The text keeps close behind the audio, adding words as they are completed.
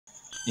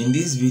In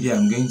this video,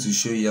 I'm going to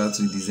show you how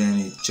to design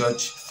a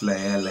church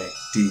flyer like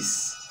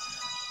this,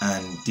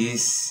 and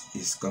this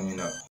is coming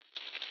up.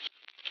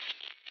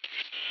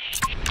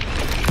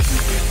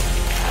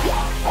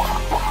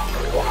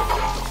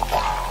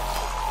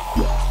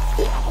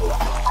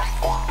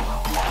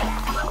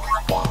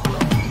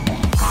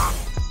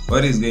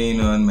 What is going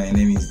on? My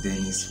name is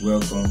Dennis.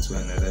 Welcome to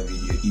another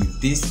video.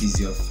 If this is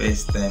your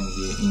first time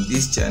here, in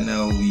this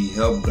channel we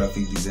help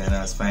graphic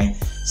designers find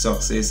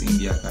success in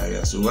their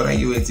career. So what are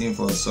you waiting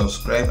for?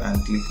 Subscribe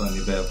and click on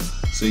the bell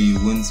so you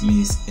won't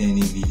miss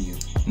any video.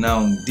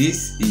 Now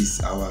this is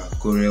our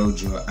Corel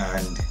draw,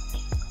 and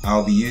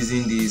I'll be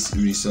using these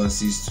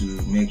resources to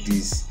make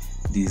these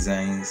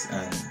designs,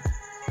 and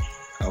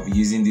I'll be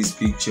using these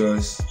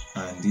pictures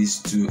and these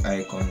two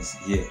icons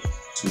here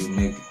to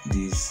make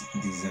this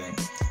design.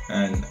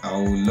 And I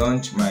will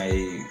launch my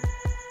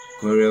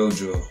Corel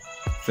draw.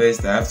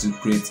 First I have to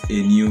create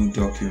a new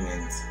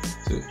document,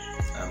 so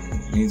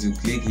I'm going to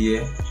click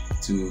here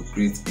to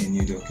create a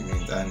new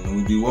document, and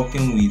we'll be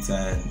working with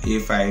an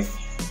A5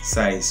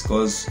 size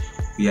because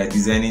we are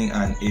designing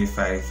an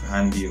A5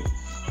 handbill.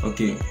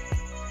 Okay,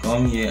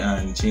 come here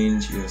and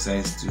change your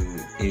size to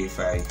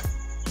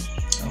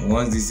A5. And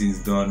once this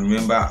is done,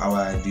 remember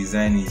our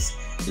design is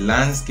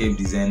landscape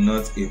design,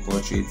 not a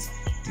portrait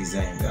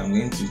design. I'm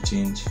going to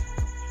change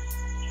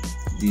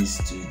this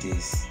to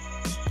this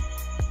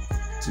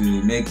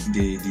to make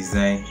the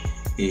design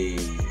a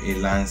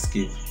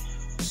landscape.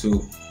 So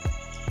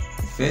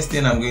the first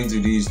thing I'm going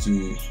to do is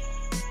to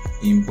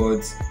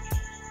import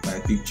my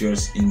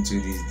pictures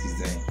into this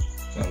design.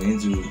 So I'm going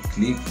to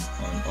click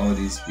on all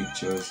these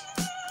pictures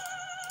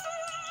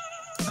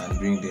and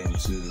bring them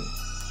to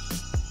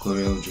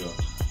Corel Draw.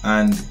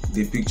 And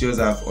the pictures,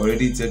 I've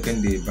already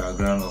taken the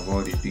background of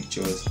all the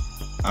pictures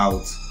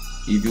out.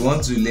 If you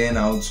want to learn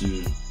how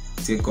to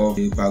take off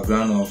the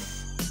background of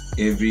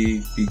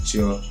every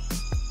picture,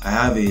 I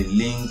have a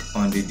link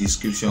on the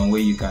description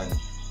where you can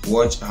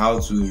watch how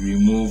to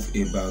remove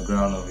a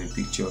background of a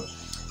picture.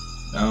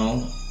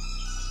 Now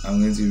I'm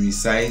going to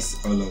resize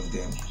all of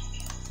them.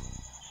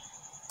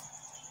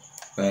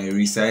 By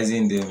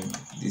resizing them,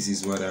 this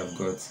is what I've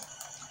got,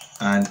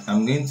 and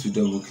I'm going to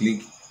double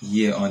click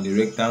here on the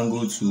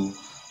rectangle tool,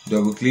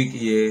 double click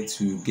here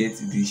to get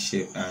this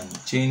shape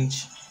and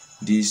change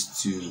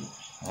this to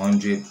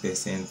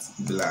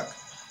 100% black.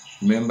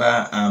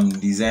 Remember, I'm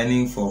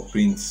designing for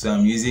print, so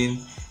I'm using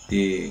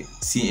the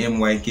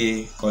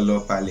CMYK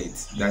color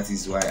palette. That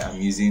is why I'm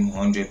using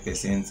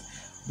 100%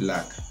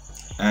 black.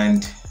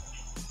 And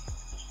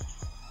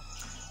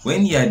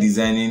when you are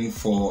designing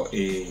for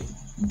a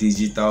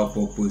digital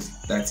purpose,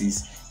 that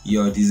is,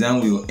 your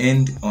design will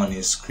end on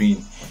a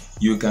screen,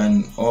 you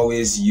can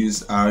always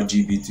use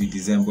RGB to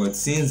design, but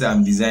since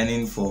I'm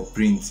designing for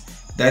print,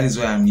 that is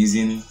why I'm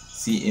using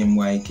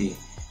CMYK.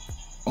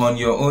 On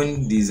your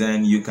own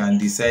design, you can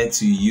decide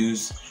to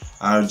use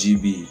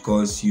RGB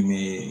because you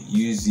may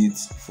use it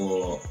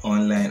for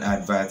online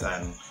advert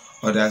and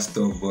other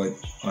stuff, but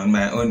on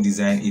my own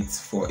design it's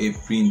for a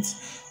print.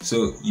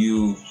 So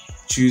you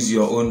choose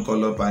your own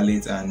color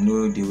palette and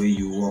know the way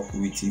you work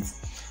with it.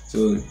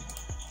 So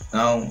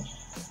now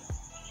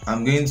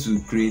I'm going to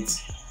create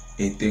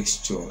a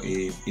texture,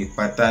 a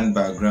pattern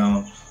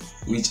background,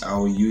 which I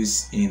will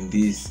use in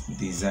this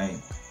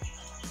design,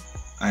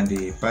 and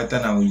the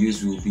pattern I will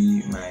use will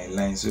be my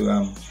line. So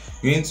I'm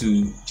going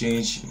to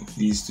change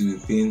this to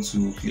pen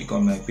tool, click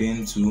on my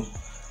pen tool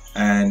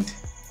and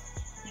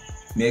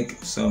make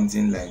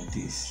something like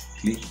this.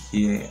 Click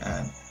here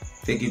and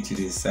take it to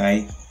the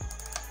side,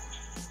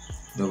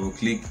 double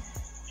click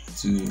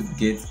to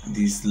get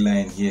this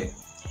line here,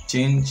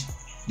 change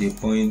the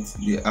point,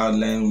 the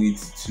outline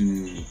width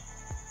to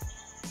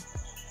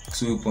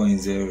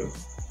 2.0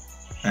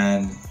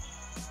 and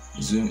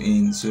zoom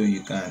in so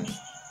you can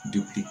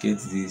duplicate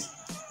this.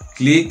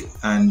 Click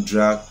and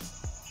drag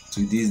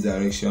to this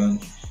direction.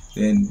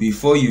 Then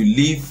before you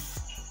leave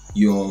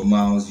your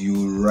mouse,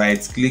 you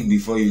right click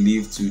before you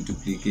leave to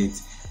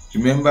duplicate.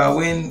 Remember,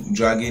 when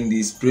dragging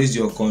this, press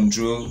your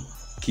control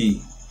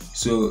key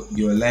so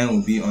your line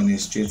will be on a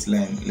straight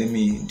line. Let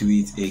me do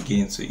it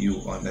again so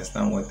you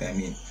understand what I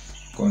mean.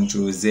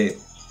 Control Z,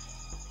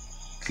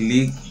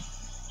 click,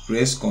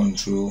 press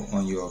Control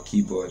on your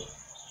keyboard,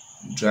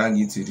 drag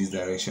it to this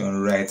direction,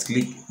 right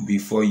click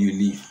before you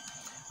leave,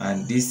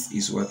 and this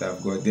is what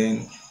I've got.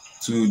 Then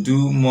to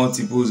do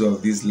multiples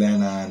of this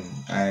line, and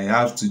I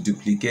have to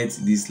duplicate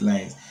these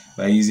lines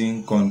by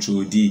using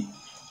Control D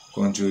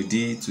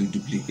to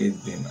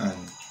duplicate them, and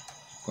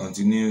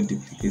continue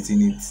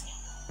duplicating it.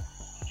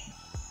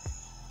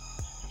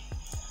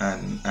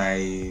 And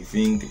I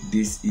think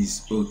this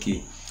is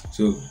okay.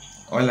 So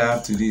all I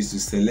have to do is to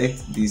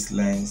select these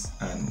lines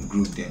and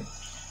group them.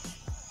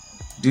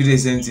 Do the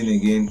same thing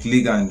again,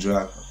 click and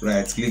drag,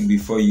 right click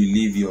before you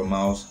leave your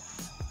mouse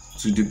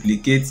to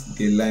duplicate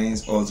the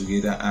lines all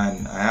together,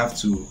 and I have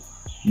to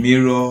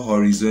mirror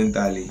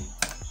horizontally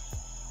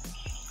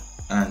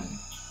and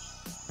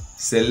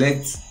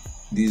select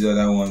this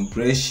other one,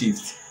 press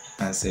shift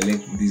and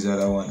select this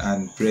other one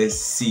and press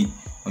C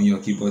on your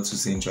keyboard to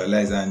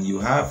centralize, and you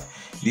have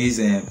this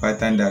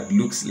pattern that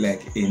looks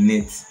like a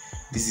net.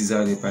 This is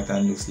how the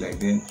pattern looks like.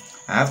 Then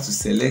I have to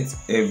select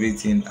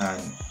everything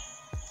and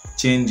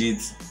change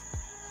it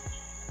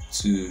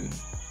to,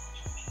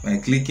 by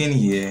clicking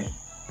here,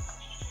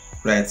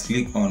 right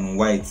click on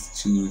white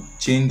to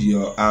change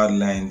your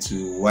outline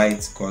to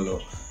white color,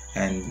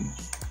 and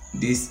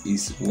this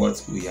is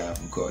what we have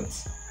got.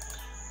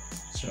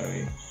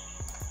 Sorry,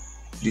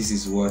 this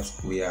is what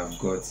we have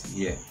got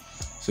here.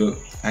 So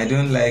I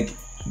don't like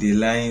the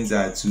lines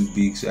are too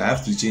big, so I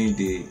have to change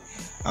the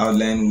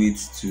outline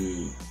width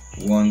to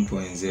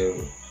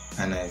 1.0,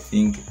 and I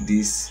think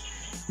this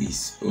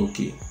is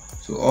okay.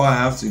 So all I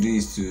have to do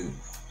is to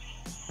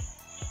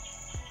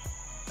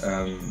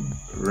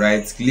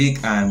right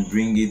click and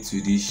bring it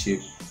to this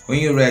shape. When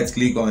you right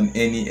click on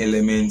any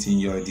element in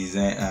your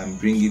design and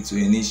bring it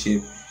to any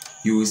shape,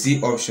 you will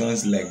see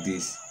options like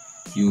this.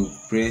 You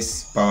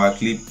press power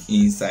clip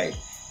inside.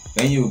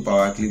 When you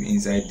power clip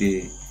inside,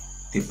 the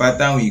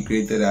pattern we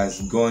created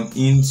has gone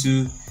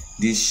into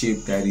this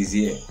shape that is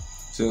here.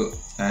 So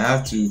I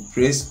have to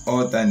press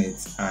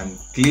alternate and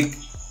click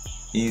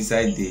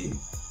inside the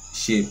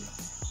shape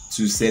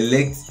to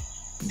select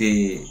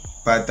the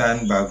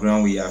pattern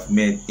background we have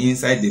made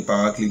inside the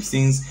power clip.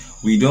 Since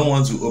we don't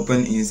want to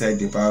open inside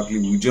the power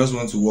clip, we just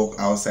want to walk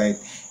outside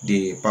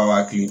the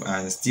power clip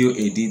and still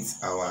edit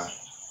our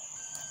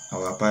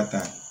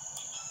pattern.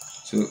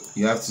 So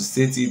you have to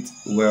set it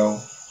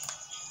well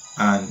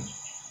and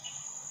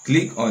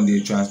click on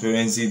the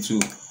transparency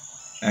tool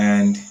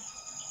and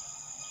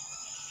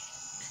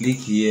click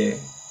here,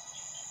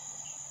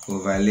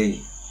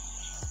 overlay.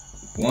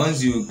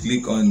 Once you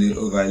click on the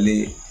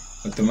overlay,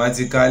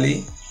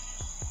 automatically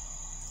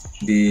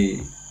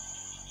the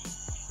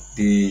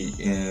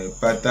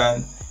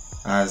pattern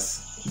has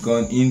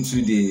gone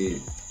into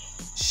the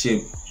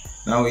shape.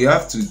 Now we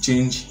have to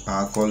change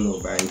our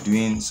color by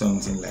doing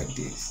something like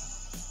this.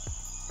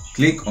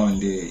 Click on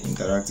the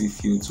interactive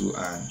fill tool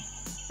and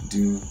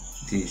do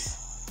this.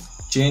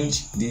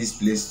 Change this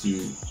place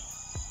to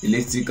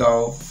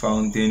elliptical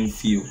fountain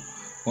fill.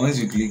 Once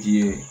you click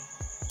here,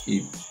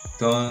 it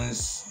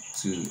turns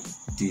to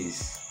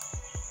this.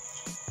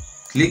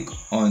 Click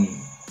on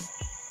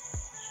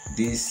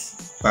this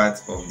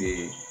part of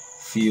the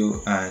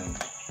fill and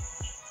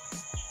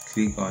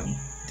click on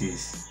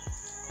this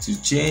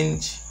to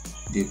change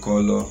the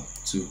color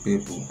to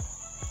purple,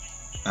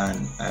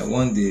 and I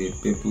want the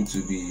purple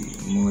to be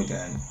more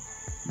than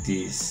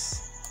this,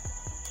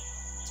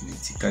 to be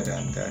thicker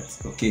than that.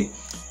 Okay,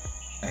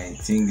 I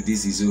think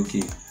this is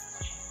okay.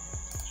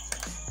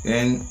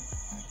 Then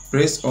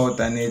press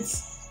alternate,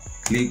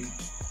 click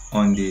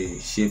on the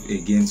shape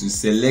again to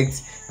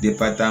select the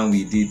pattern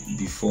we did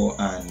before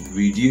and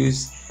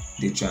reduce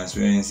the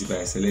transparency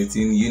by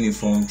selecting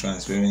uniform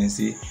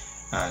transparency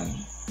and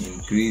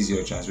increase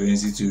your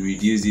transparency to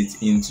reduce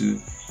it into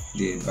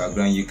the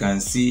background. You can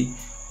see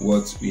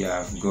what we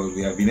have got.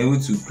 We have been able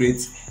to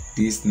create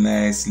this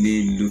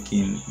nicely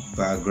looking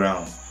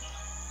background.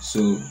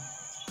 So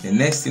the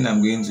next thing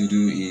I'm going to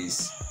do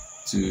is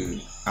to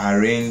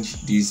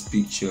arrange these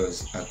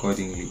pictures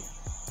accordingly.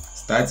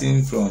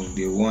 Starting from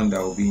the one that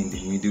will be in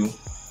the middle,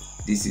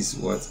 this is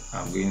what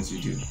I'm going to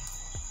do.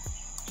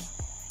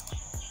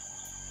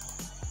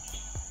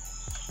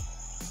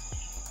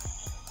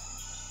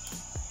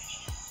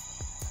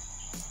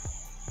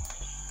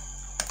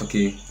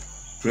 Okay,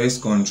 press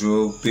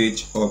Ctrl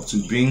page up to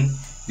bring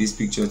this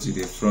picture to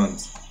the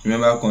front.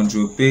 Remember,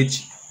 Ctrl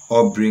page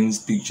up brings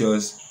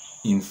pictures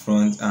in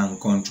front and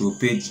Ctrl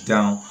page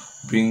down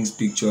brings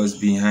pictures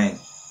behind.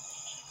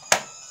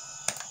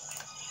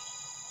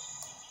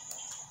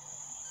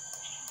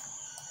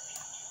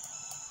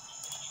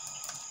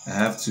 I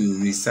have to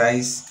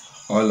resize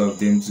all of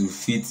them to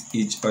fit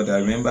each other.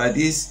 Remember,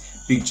 these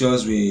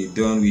pictures were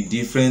done with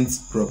different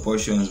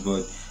proportions,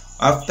 but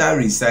after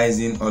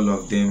resizing all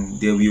of them,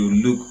 they will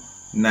look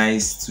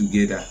nice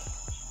together.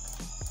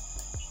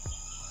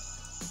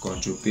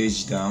 Ctrl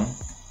page down.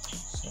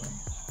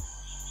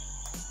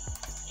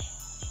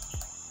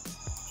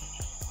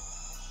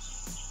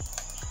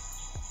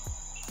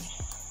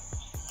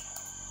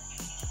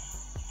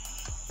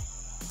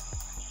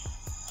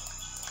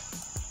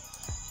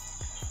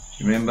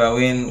 Remember,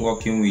 when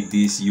working with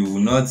this, you will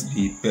not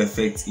be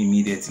perfect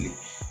immediately.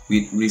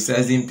 With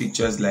resizing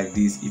pictures like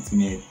this, it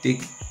may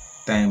take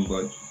time,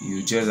 but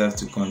you just have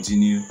to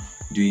continue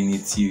doing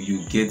it till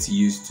you get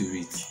used to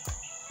it.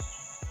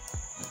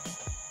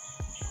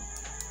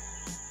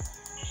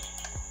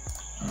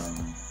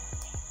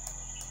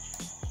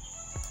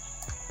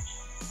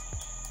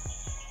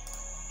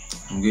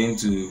 I'm going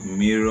to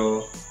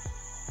mirror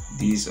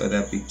these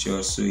other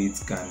pictures so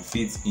it can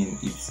fit in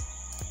its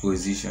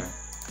position.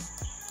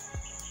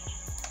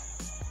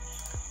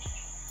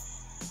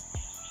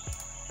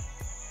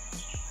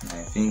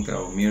 I think I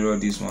will mirror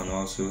this one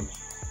also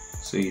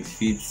so it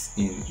fits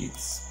in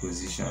its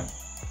position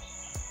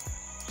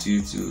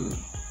due to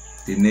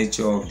the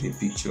nature of the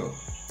picture.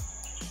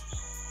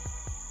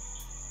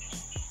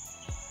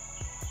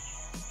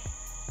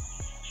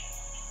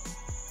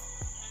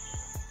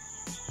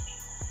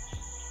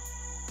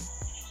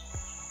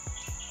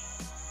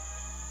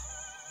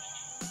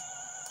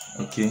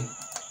 Okay,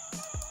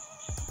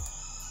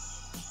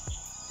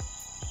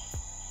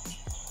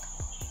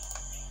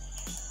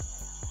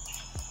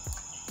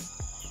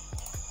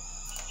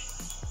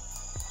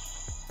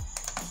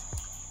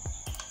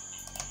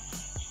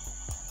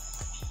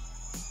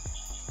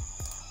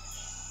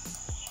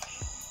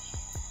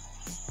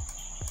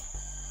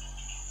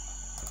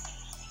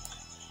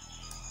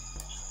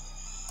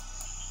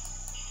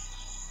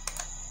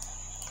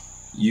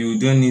 you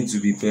don't need to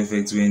be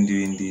perfect when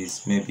doing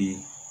this.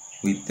 Maybe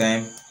with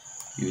time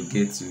you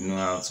get to know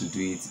how to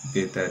do it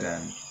better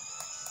than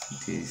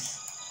this.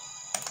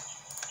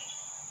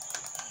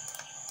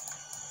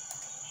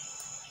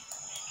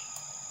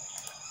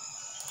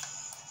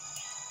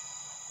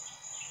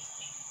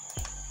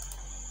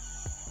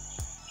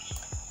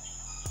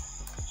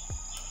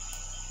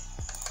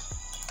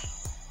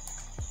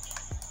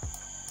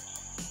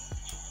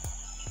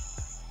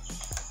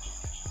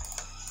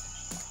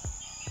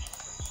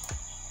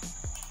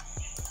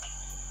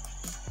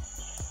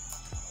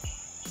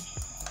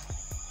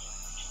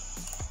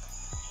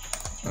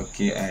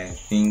 Okay, I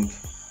think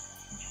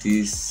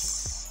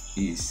this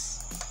is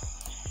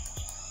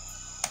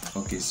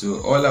okay.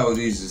 So all I will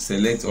do is to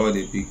select all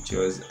the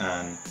pictures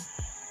and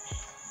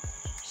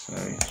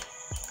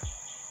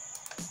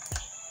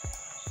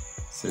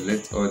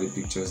select all the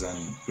pictures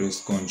and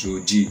press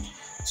Ctrl G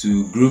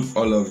to group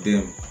all of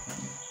them.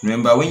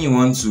 Remember, when you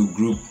want to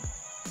group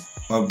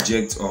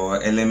objects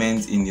or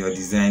elements in your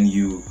design,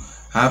 you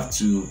have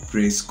to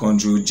press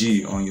Ctrl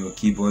G on your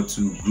keyboard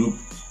to group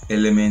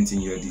elements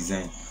in your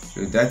design.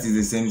 So that is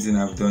the same thing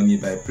I've done here.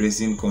 By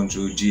pressing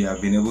Ctrl G,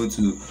 I've been able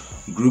to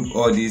group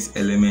all these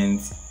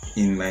elements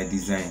in my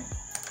design.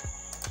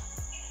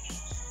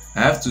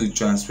 I have to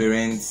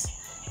transparent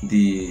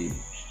the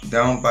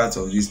down part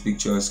of these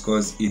pictures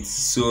because it's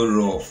so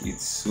rough.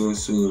 It's so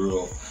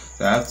rough.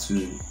 So I have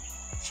to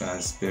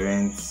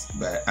transparent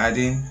by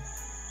adding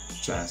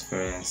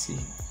transparency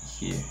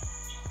here.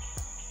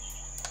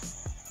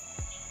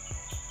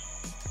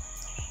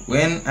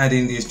 When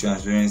adding this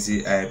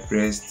transparency, I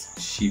pressed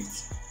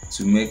Shift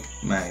to make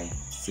my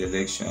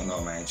selection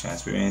or my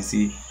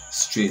transparency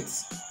straight,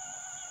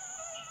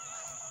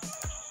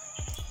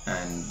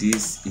 and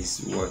this is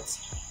what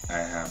I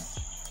have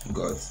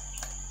got.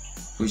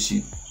 Push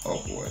it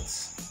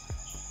upwards.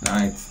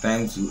 Now it's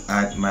time to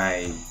add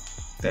my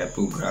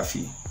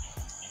typography.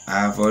 I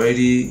have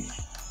already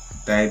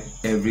typed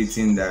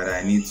everything that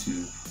I need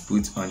to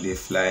put on the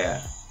flyer.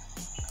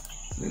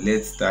 So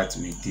let's start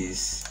with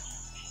this.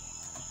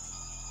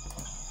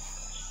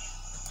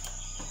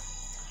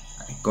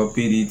 I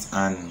copied it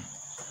and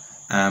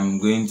I'm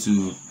going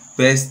to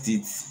paste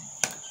it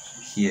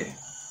here.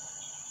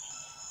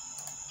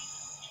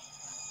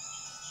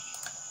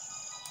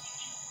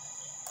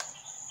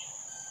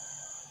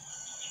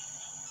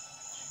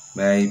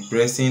 By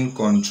pressing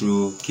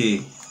Ctrl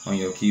K on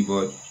your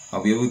keyboard,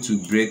 I'll be able to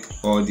break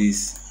all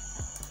these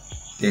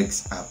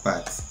text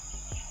apart.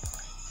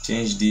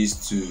 Change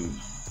this to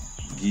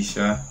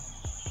Geisha.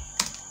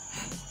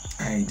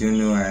 I don't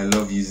know, I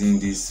love using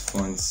this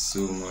font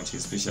so much,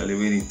 especially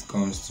when it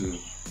comes to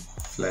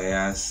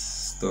flyers,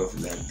 stuff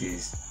like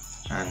this.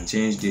 And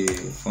change the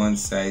font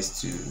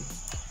size to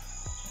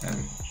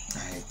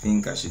I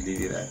think I should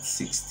leave it at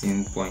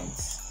 16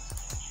 points.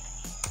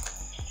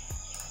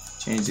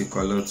 Change the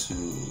color to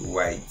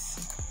white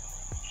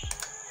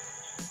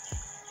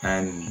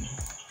and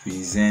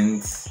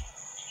present,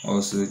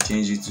 also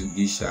change it to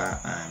Geisha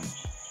and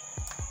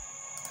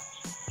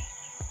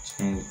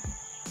change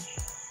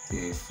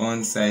the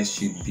font size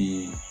should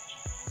be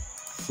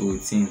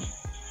 14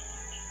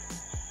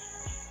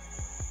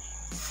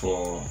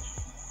 for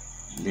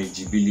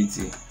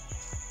legibility.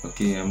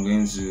 Okay, I'm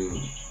going to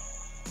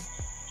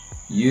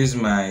use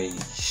my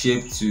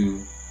shape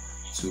to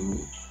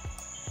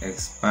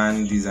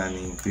expand this and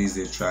increase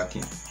the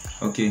tracking.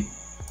 Okay,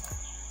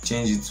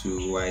 change it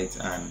to white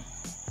and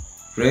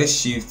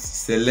press Shift,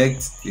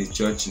 select the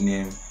church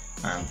name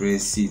and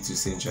press C to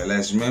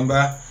centralize.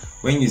 Remember,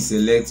 when you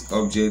select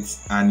objects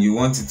and you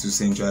want it to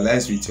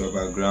centralize with your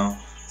background,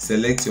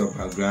 select your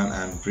background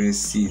and press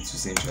C to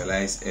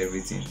centralize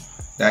everything.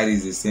 That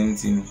is the same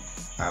thing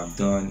I've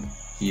done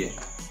here.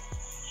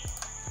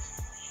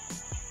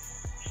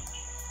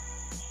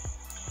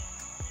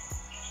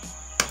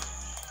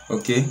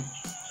 Okay,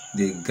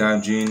 the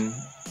gathering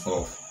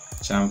of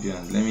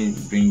champions. Let me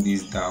bring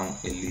this down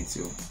a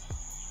little,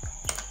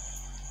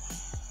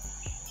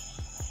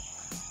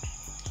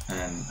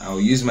 and I'll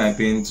use my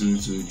pen tool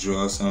to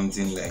draw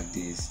something like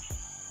this.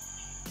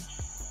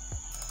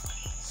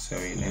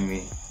 Sorry, let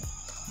me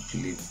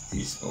delete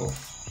this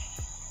off.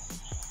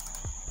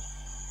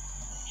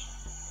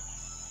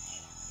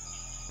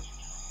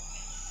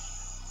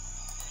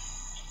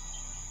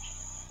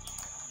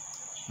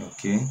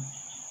 Okay,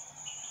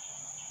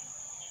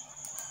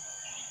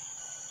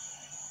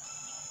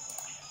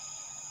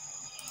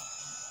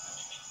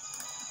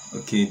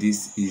 okay,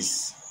 this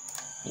is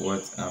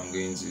what I'm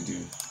going to do.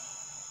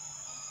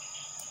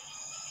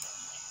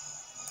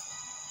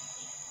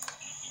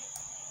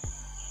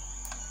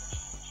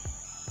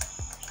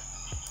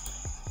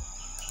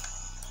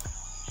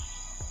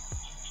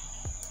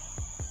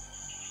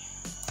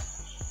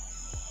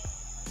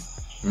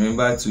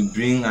 Remember, to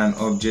bring an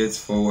object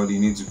forward, you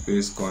need to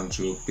press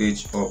Ctrl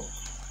page up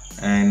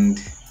and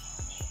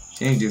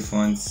change the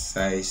font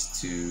size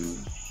to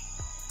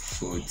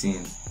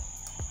 14.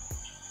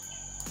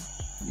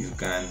 You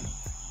can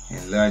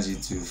enlarge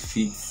it to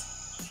fit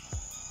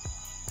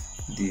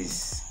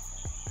this.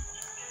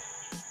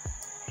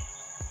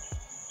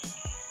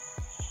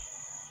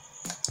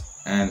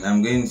 And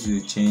I'm going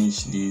to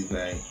change this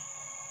by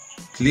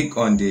click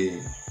on the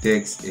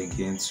text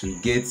again to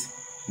get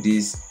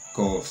these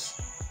curves,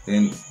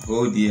 then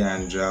hold here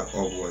and drag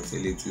upwards a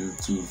little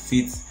to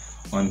fit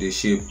on the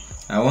shape.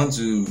 I want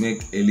to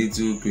make a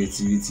little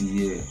creativity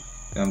here.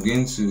 I'm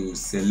going to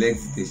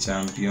select the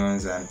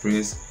champions and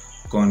press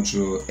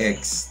Ctrl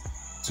X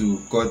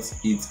to cut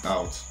it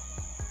out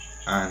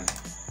and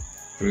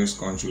press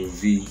Ctrl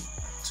V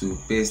to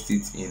paste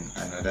it in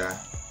another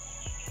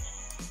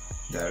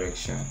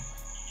direction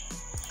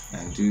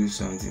and do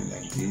something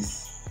like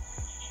this.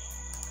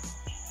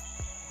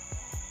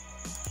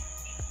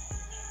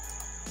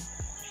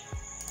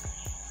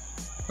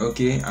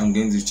 Okay, I'm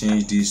going to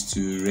change this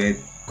to red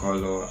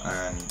color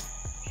and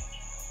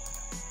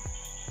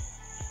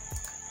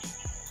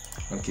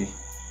okay,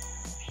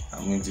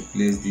 I'm going to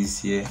place this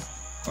here.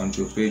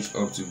 Ctrl page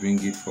up to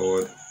bring it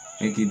forward,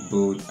 make it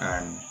bold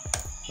and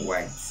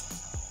white.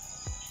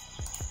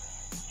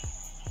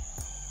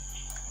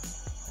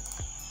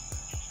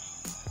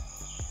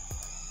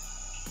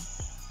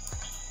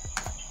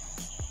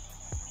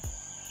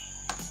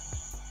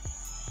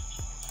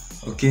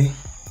 Okay,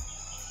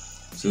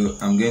 so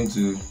I'm going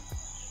to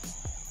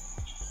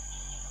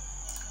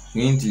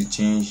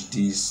change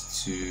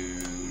this to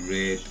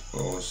red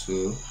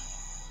also,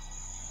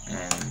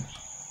 and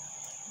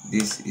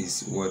this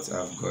is what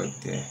I've got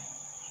there.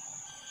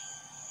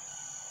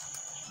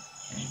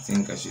 I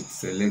think I should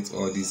select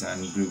all these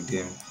and group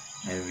them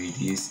and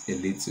reduce a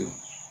little.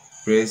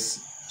 Press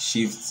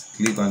Shift,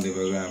 click on the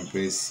background and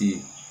press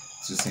C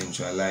to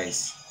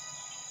centralize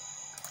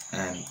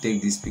and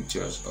take these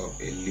pictures up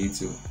a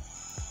little.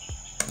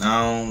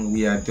 Now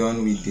we are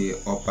done with the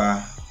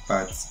upper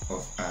part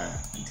of our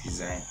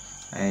design.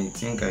 I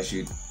think I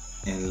should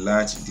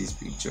enlarge these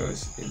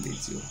pictures a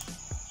little.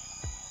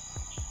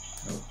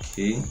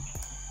 Okay,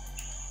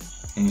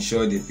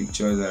 ensure the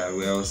pictures are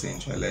well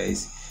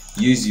centralized.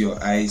 Use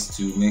your eyes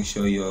to make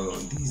sure your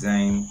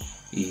design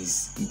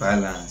is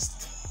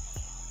balanced.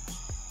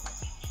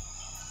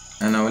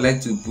 And I would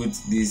like to put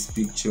this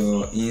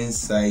picture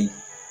inside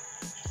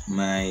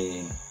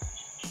my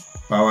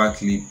power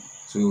clip.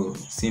 So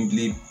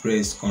simply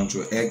press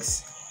Ctrl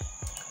X,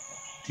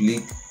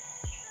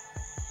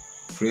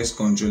 press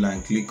Ctrl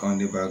and click on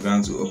the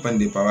background to open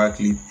the power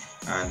clip,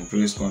 and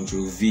press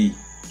Ctrl V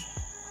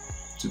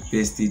to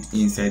paste it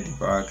inside the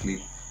power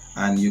clip.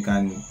 And you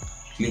can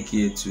click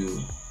here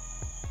to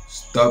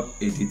stop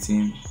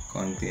editing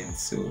content.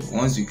 So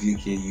once you click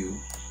here, you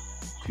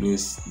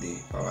close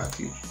the power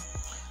clip,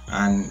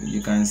 and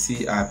you can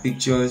see our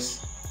pictures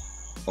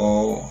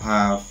all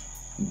have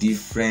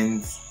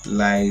different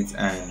lights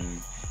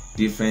and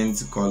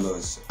different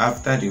colors.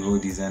 After the whole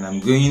design, I'm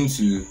going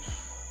to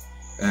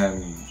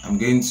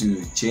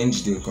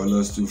change the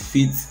colors to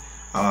fit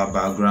our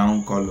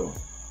background color.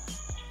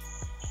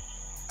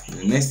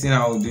 The next thing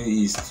I will do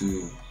is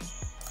to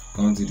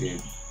come to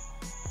the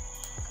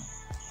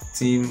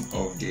theme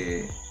of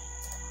the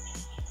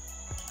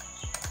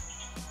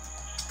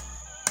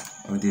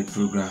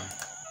program.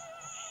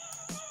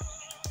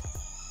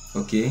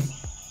 Okay,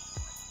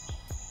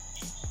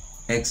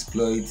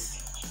 exploit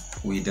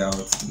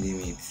without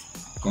limit.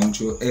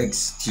 Ctrl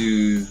X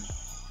to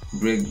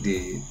break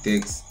the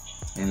text,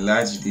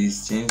 enlarge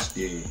this, change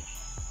the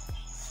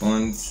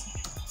font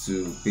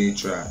to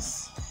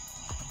Petras,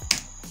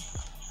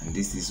 and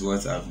this is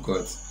what I've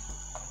got.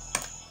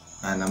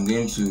 And I'm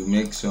going to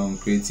make some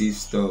creative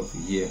stuff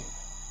here.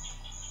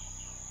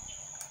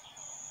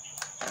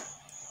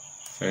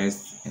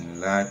 First,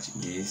 enlarge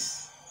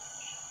this,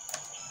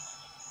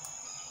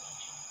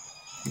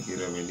 pick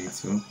it up a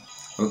little.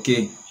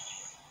 Okay,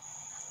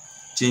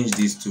 change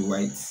this to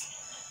white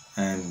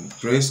and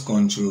press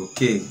Ctrl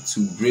K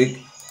to break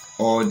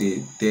all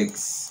the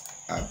text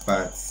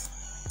apart.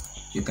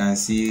 You can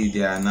see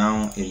they are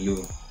now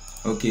alone.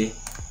 Okay,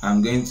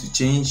 I'm going to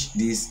change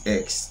this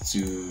X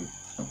to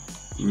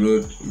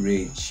road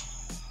rage.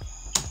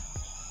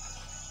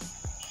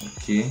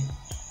 Okay,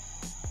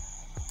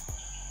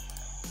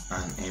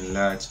 and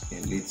enlarge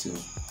a little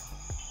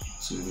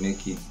to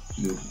make it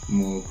look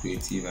more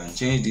creative, and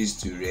change this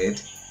to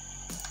red.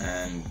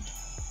 And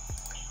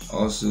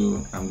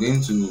also I'm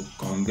going to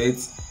convert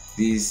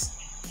this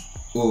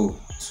O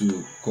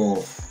to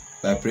curve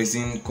by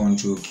pressing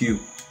Ctrl Q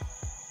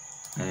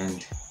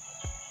and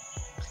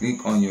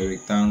click on your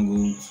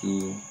rectangle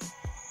tool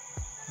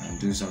and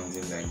do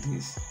something like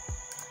this.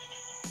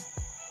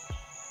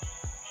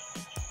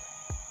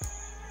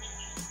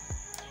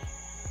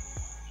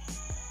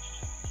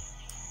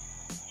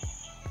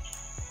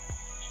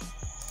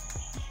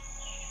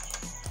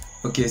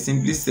 Okay,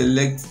 simply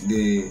select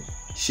the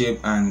shape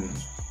and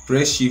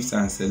press Shift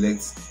and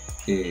select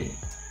the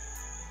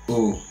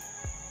O,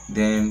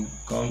 then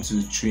come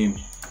to trim,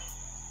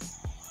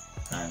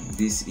 and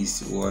this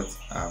is what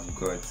I've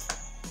got.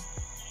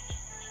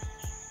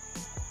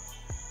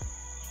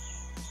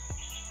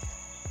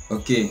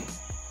 Okay,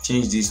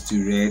 change this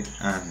to red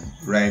and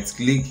right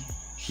click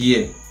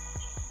here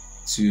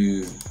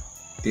to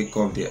take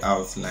off the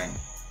outline,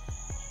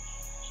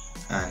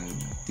 and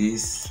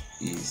this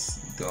is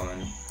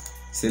done.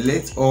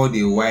 Select all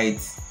the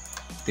white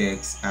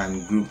text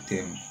and group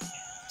them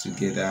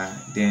together,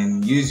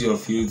 then use your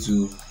fill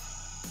tool,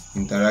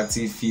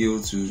 interactive fill,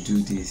 to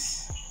do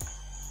this.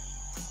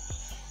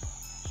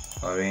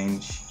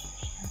 Orange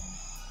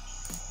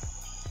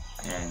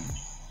and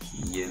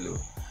yellow.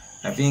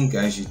 I think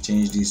I should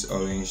change this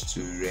orange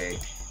to red.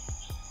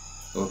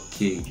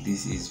 Okay,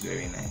 this is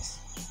very nice.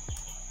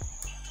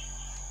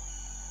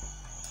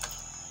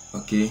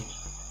 Okay,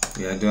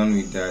 we are done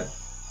with that.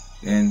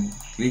 Then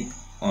click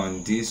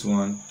on this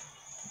one,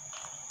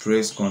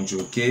 press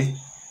Ctrl K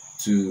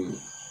to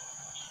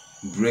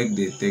break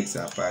the text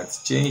apart.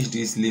 Change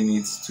this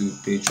limit to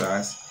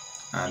Petras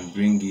and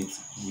bring it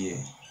here.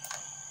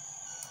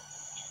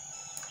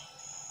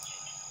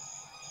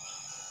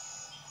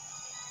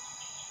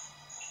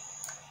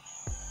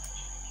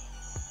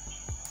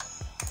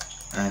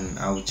 And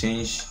I'll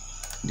change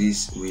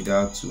this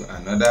without to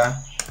another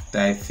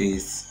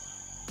typeface,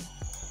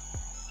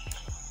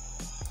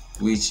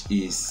 which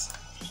is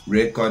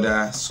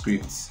recorder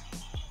script.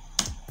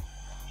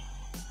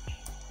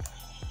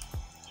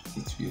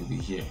 It will be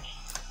here.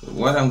 So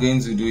what I'm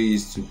going to do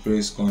is to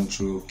press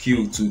Ctrl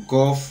Q to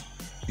curve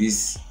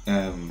this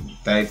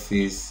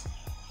typeface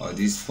or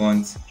this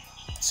font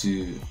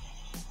to,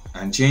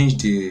 and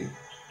change the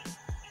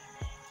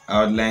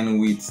outline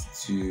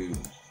width to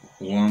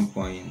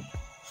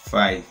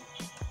 1.5.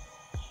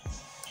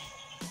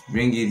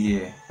 Bring it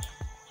here,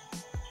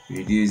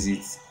 reduce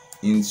it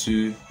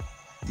into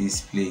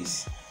this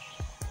place,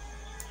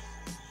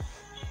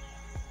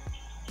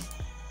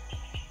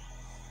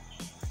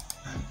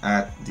 and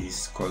add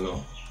this color,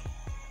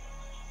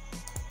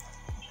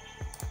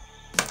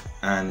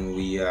 and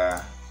we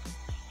are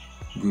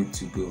good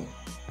to go.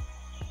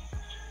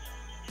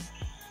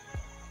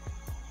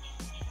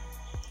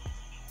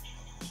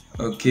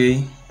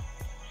 Okay,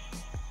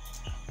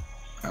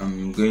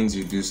 I'm going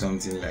to do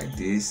something like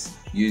this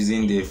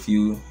using the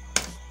fill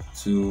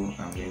tool.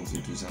 I'm going to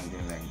do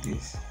something like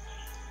this.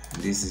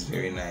 This is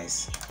very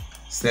nice.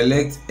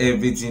 Select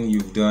everything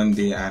you've done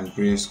there and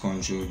press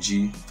Ctrl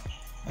G,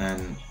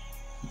 and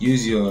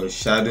use your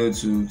shadow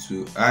tool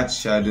to add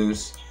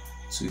shadows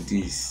to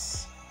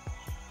this.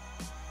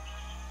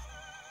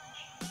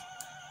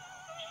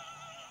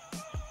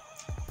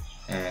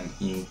 And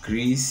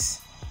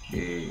increase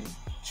the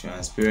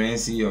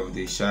transparency of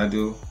the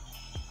shadow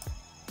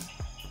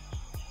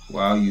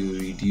while you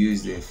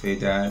reduce the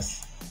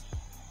feathers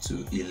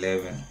to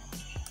 11.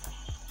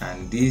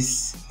 And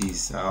this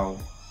is how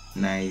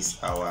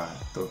nice our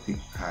topic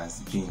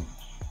has been.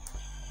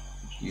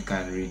 You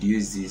can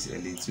reduce this a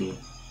little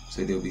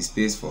so there will be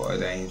space for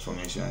other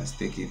information.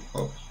 Take it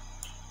up,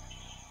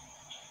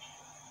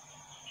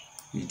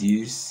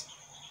 reduce,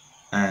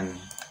 and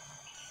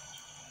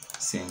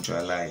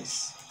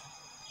centralize.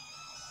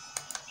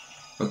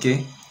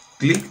 Okay,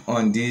 click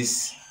on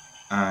this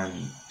and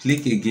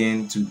click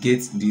again to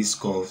get this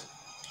curve.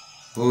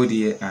 Hold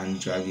here and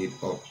drag it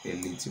up a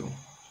little.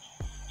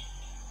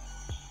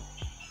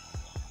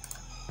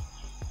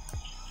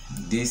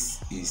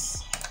 This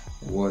is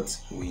what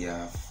we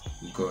have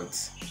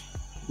got.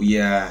 We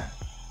are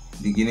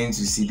beginning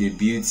to see the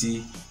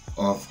beauty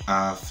of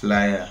our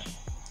flyer.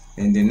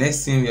 And the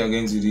next thing we are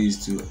going to do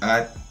is to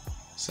add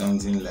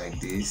something like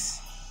this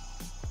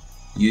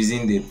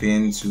using the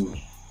pen to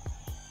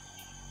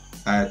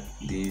add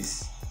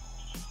this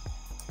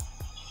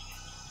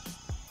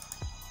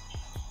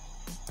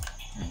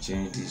and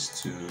change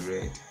this to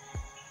red.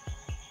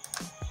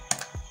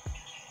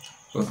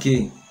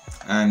 Okay,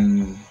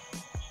 and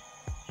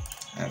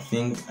I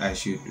think I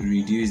should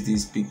reduce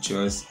these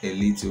pictures a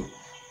little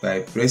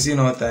by pressing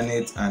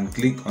alternate and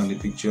click on the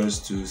pictures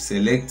to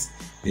select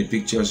the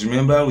pictures.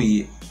 Remember,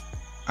 we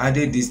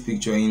added this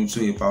picture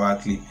into a power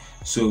clip,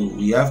 so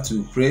we have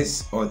to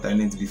press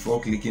alternate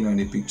before clicking on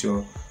the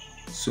picture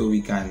so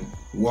we can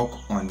work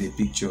on the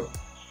picture.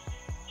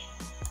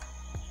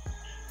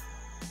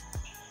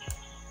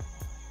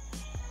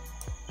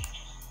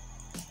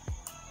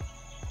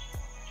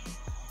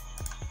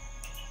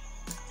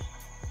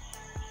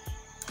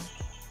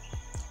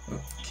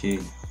 Okay,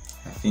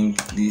 I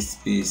think this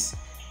space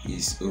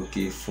is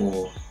okay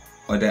for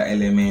other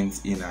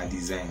elements in our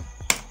design.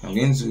 I'm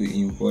going to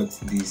import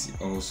this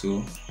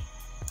also.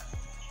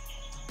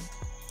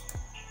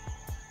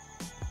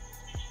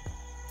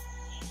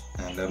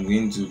 And I'm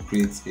going to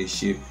create a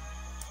shape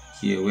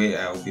here where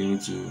I'll be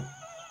able to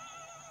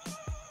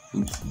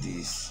put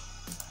this.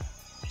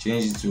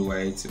 Change it to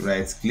white,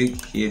 right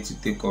click here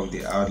to take off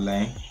the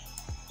outline.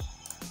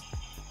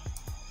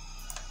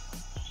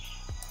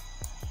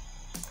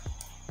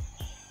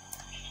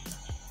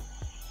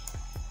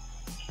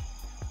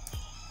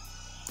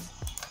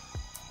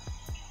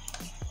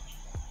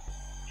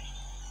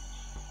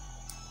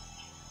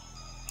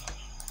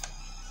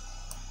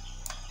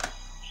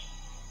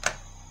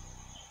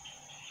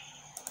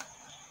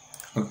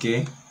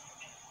 Okay,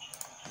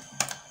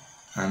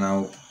 and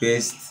I'll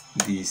paste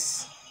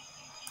this,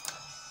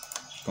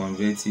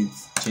 convert it,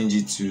 change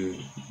it to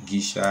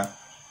Geisha,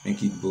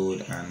 make it bold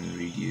and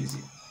reduce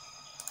it.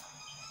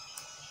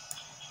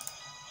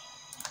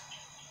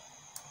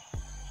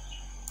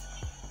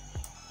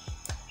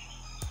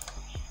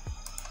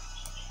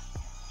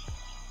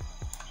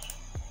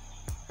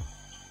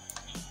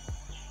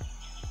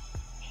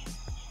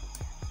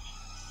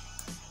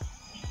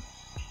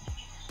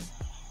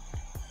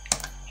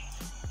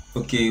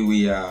 Okay,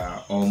 we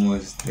are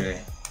almost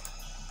there,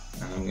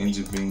 and I'm going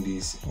to bring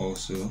this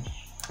also.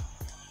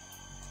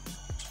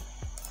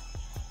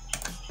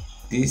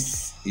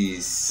 This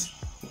is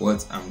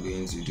what I'm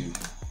going to do.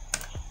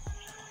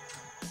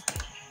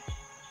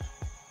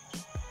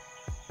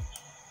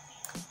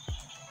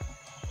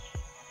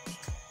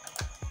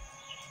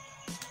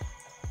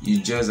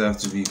 You just have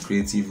to be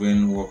creative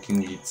when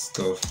working with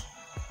stuff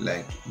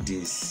like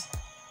this.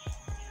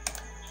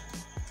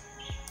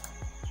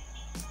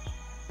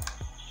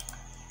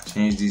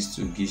 Change this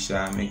to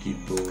Geisha, make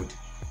it bold,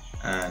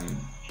 and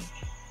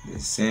the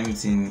same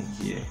thing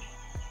here.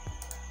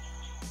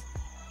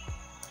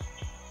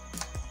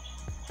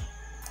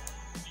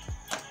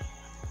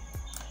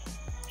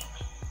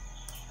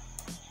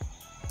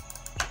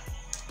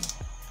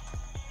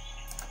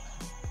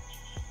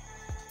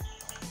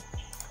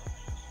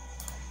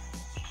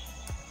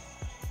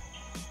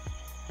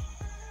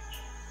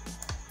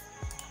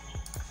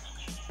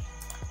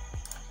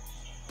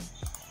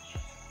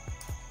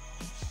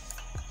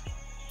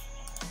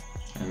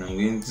 And I'm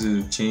going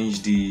to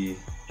change the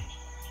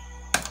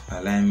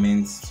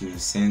alignment to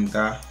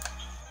center,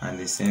 and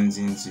the same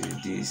thing to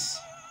this,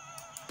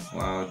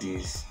 while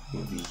this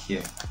will be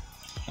here.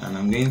 And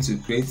I'm going to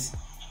create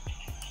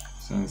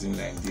something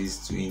like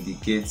this to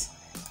indicate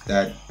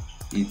that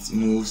it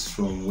moves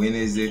from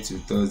Wednesday to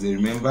Thursday.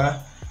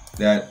 Remember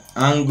that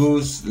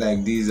angles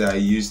like these are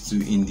used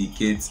to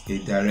indicate a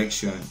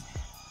direction,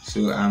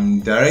 so I'm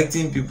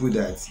directing people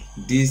that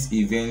this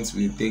event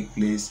will take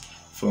place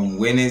from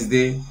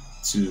Wednesday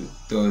to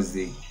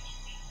Thursday.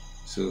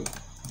 So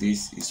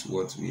this is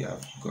what we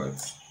have got.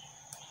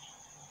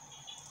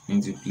 I'm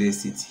going to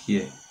place it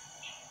here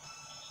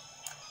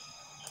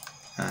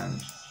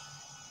and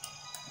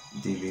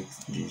delete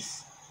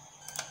this.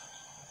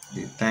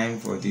 The time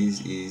for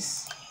this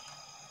is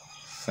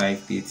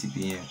 5:30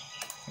 p.m.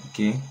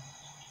 Okay,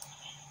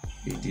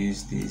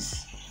 reduce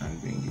this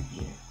and bring it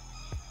here.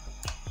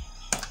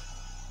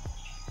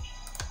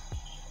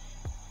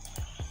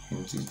 I'm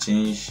going to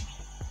change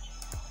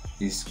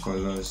these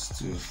colors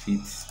to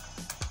fit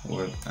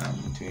what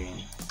I'm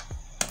doing.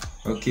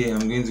 Okay,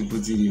 I'm going to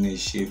put it in a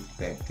shape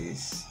like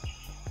this.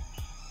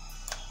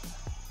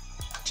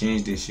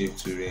 Change the shape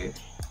to red.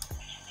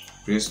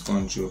 Press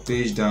Ctrl,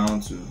 page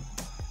down to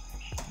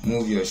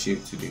move your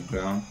shape to the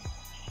ground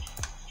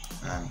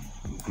and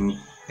group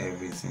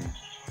everything.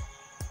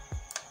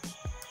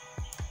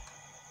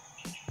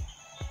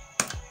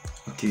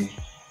 Okay,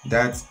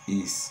 that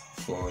is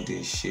for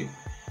the shape,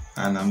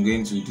 and I'm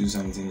going to do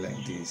something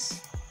like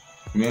this.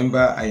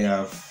 Remember, I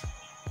have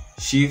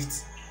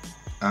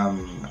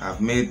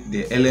I've made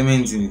the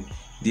elements in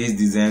this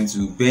design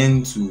to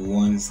bend to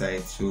one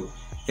side, so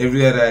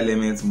every other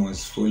element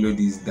must follow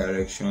this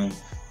direction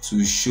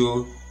to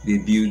show the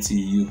beauty.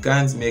 You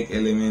can't make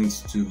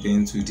elements to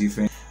bend to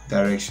different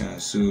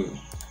directions. So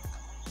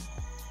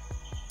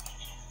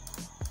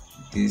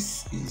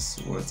this is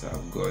what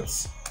I've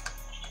got.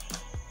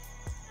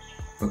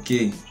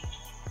 Okay,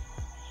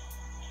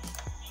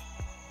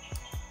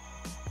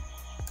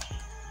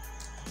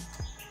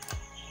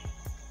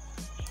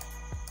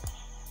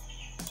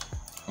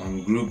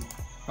 on group,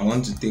 I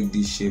want to take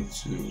this shape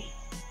to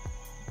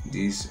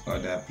this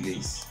other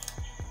place.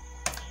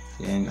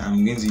 Then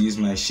I'm going to use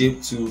my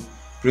shape tool,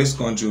 press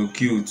Ctrl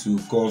Q to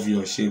curve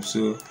your shape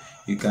so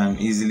you can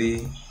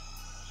easily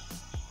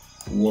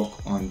work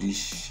on this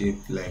shape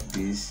like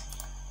this.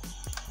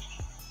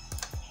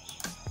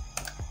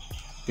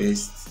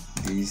 Paste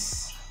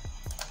this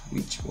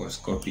which was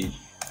copied,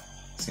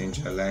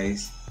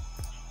 centralize,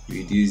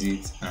 reduce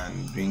it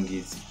and bring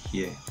it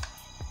here.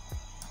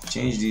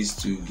 Change this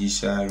to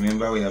Geisha.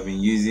 Remember, we have been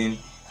using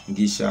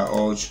Geisha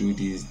all through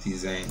this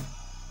design,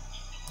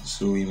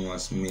 so we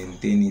must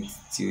maintain it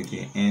till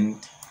the end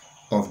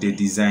of the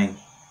design.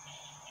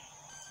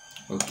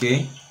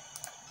 Okay,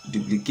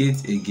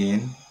 duplicate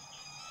again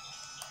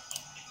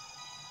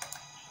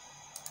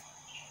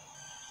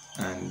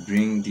and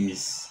bring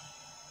this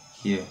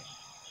here.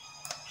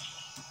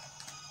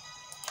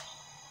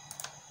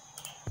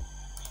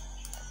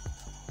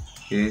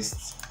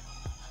 Paste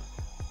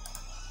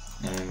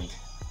and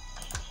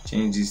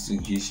change this to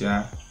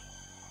Geisha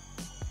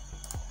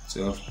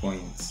 12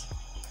 points.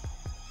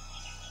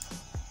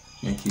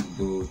 Make it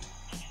bold.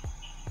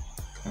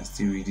 Can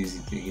still reduce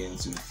it again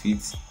to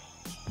fit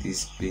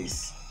this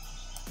place.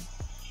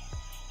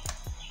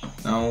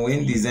 Now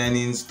when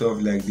designing stuff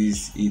like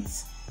this, it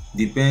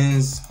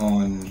depends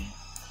on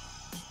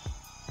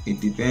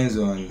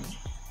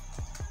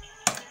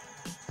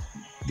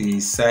the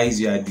size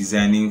you are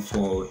designing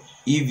for.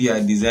 If you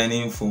are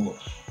designing for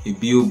a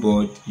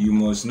billboard, you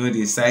must know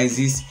the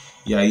sizes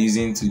you are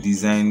using to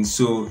design,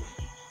 so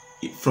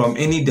from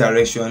any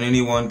direction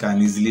anyone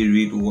can easily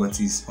read what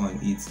is on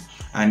it.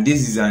 And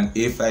this is an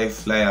A5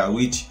 flyer,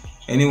 which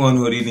anyone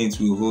holding it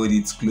will hold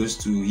it close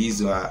to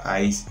his or her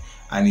eyes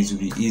and it will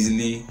be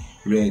easily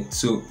read.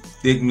 So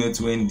take note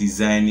when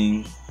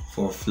designing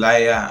for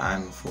flyer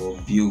and for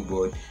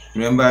billboard.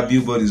 Remember,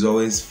 billboard is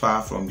always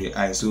far from the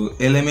eye, so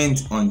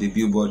elements on the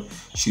billboard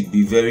should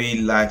be very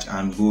large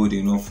and bold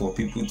enough for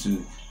people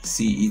to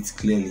see it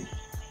clearly.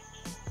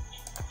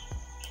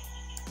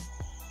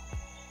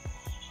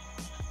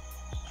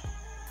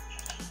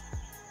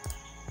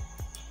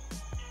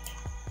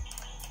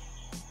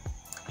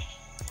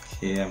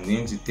 Okay, I'm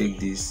going to take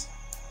this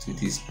to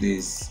this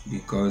place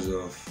because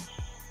of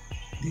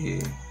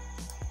the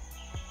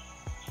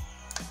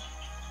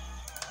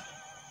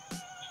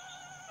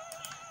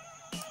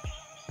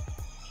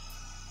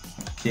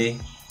okay,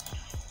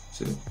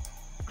 so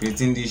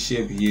creating this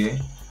shape here,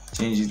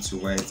 change it to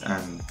white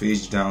and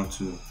page down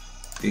to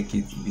take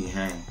it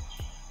behind.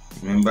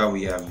 Remember,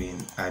 we have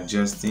been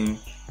adjusting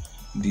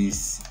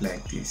this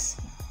like this.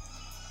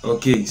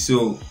 Okay,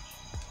 so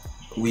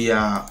we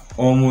are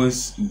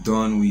almost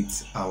done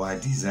with our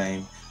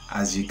design.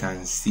 As you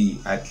can see,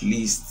 at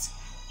least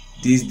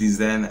this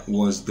design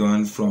was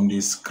done from the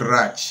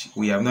scratch.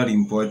 We have not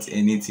imported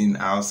anything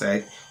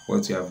outside.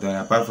 What we have done,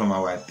 apart from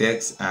our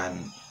text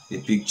and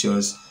the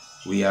pictures,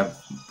 we have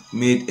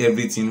made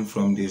everything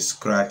from the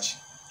scratch.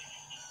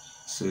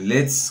 So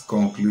let's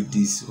conclude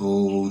this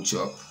whole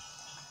job.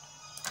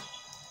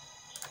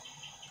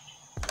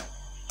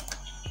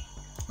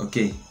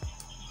 Okay,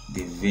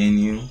 the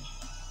venue,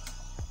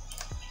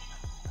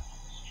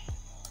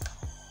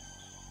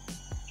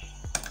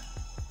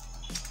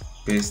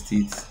 paste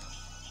it,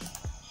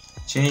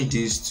 change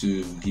this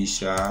to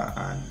Gisha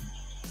and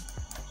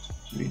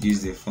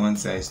reduce the font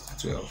size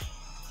to 12,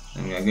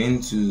 and we are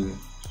going to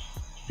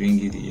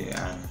bring it here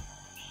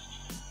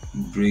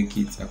and break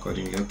it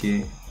accordingly.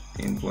 Okay,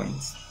 10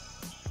 points,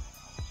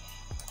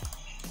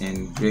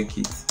 and break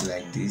it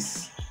like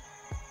this.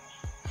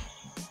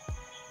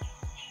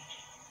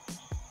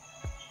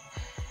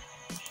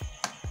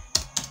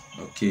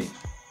 Okay,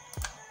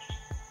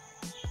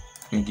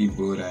 make it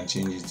bold and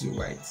change it to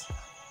white.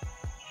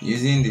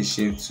 Using the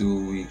shape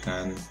tool, we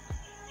can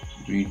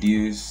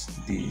reduce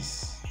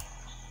this,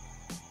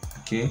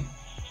 okay,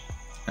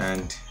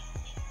 and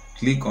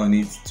click on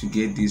it to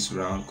get this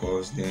round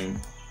curves, then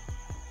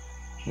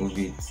move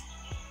it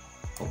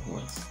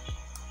upwards,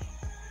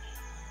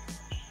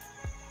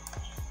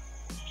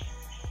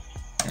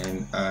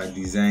 and our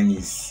design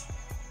is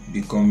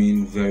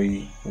becoming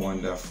very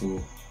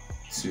wonderful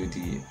to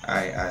the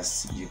eye,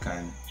 as you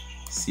can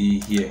see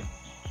here.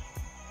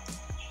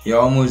 You're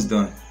almost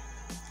done,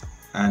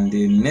 and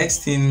the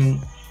next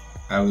thing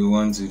I will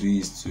want to do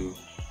is to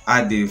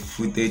add the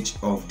footage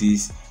of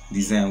this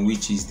design,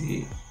 which is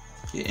the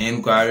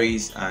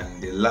enquiries, and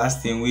the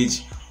last thing,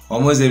 which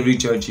almost every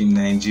church in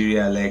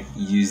Nigeria like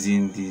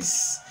using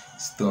this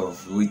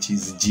stuff, which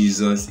is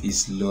Jesus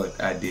is Lord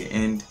at the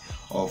end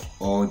of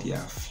all their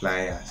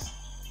flyers.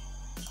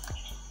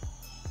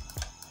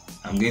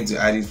 I'm going to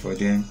add it for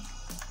them.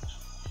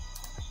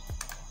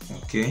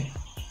 Okay,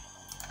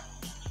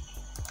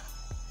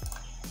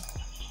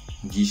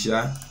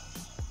 Gisha,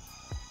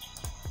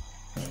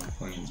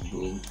 point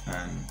bold,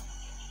 and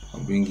I'll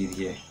bring it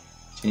here,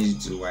 change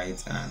it to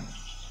white, and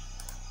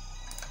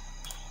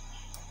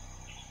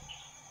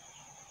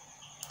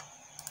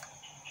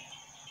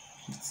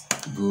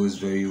it goes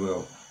very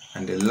well.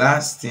 And the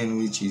last thing,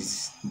 which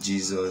is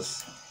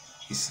Jesus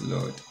is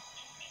Lord.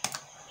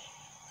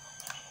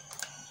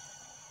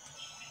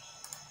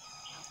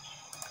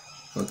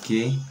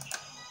 Okay,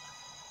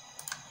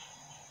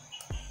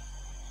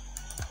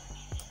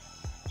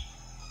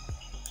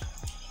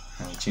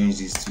 I'll change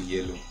this to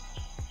yellow.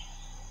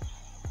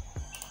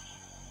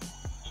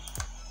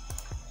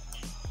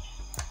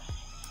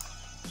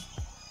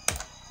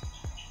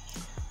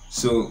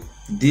 So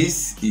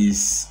this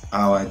is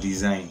our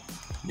design.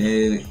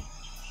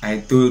 I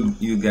told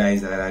you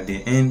guys that at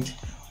the end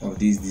of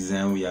this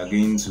design, we are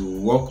going to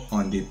work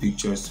on the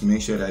pictures to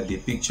make sure that the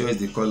pictures,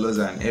 the colors,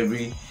 and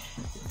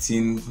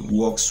everything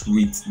works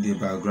with the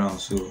background.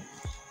 So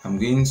I'm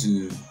going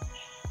to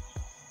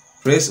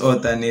press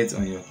alternate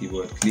on your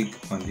keyboard, click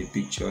on the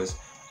pictures,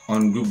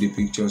 ungroup the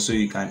pictures so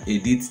you can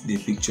edit the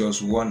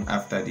pictures one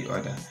after the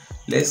other.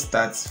 Let's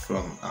start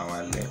from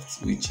our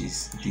left, which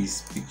is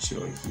this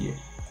picture here.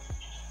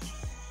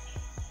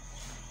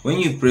 When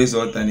you press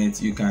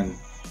alternate, you can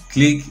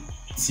click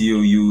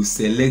till you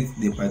select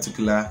the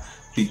particular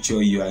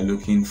picture you are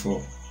looking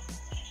for.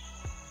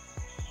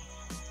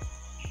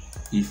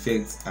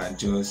 Effects,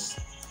 adjust,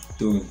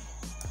 tone.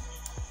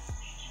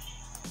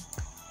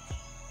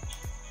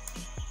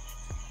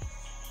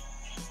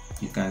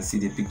 You can see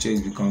the picture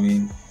is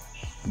becoming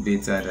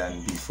better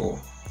than before,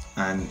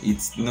 and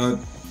it's not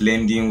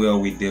blending well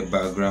with the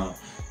background,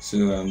 so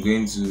I'm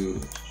going to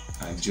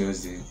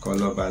adjust the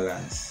color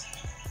balance.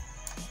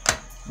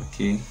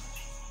 Okay,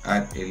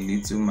 add a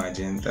little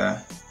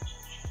magenta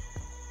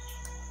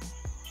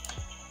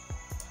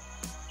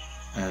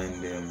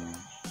and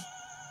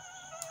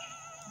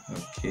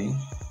okay,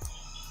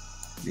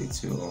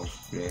 little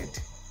of red.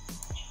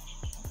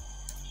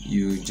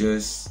 You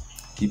just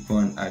keep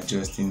on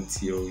adjusting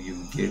till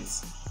you get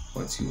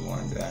what you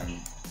want, and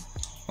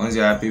once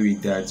you're happy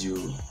with that,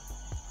 you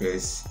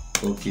press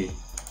OK.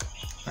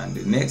 And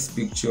the next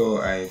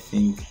picture, I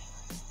think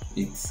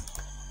it's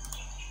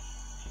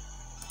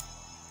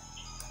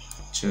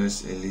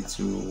just a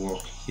little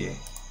work here.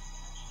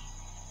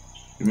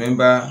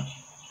 Remember,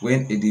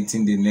 when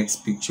editing the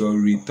next picture,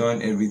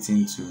 return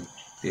everything to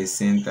the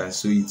center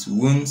so it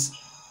won't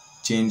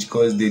change,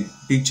 because the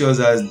pictures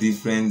has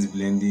different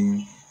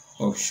blending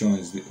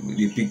options.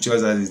 The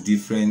pictures has a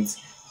different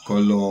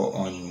color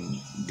on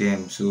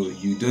them, so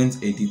you don't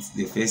edit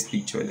the first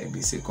picture like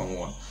the second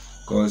one,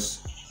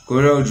 because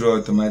Corel Draw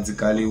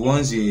automatically,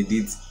 once you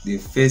edit the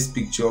first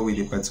picture with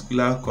a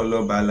particular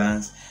color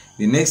balance,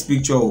 the next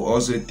picture will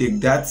also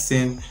take that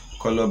same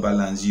color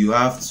balance. You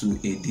have to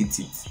edit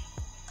it.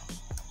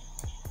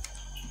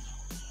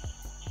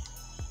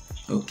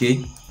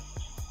 Okay,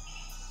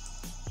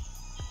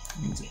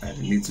 I'm going to add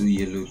a little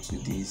yellow to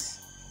this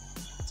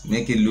to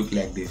make it look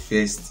like the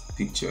first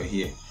picture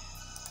here.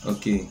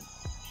 Okay,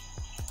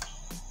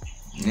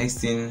 next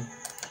thing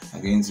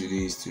I'm going to do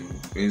is to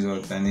press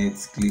alternate,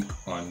 click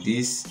on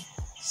this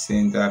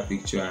center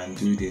picture and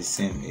do the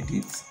same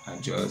edit,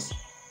 adjust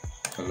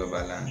color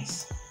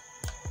balance.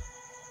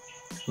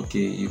 Okay,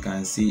 you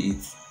can see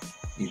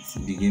it's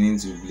beginning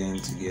to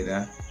blend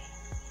together.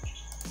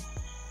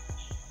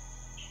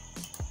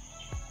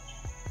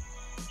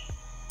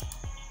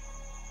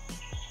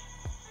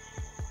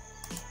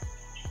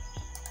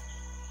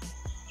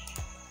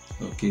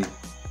 Okay,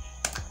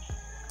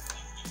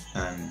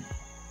 and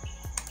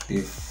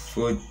the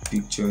fourth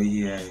picture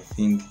here, I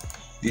think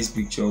this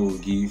picture will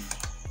give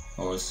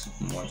us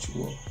much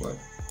work, but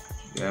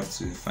we have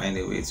to find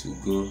a way to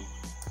go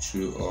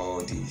through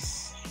all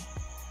this.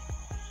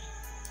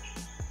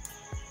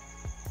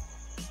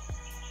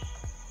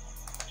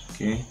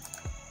 Okay,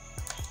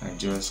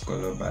 adjust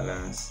color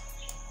balance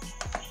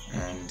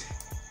and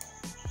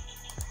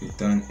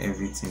return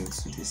everything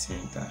to the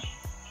center.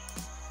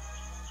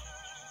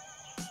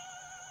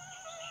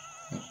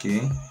 Okay,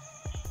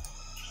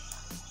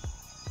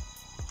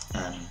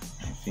 and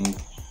I think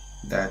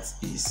that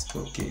is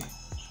okay.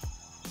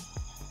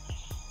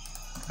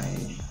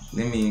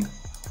 Let me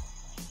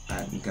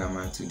add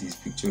gamma to this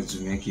picture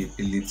to make it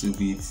a little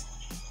bit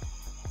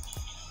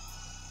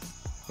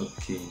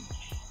okay.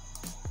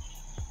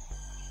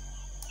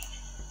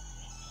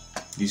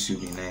 This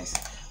should be nice.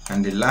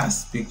 And the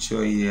last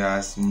picture here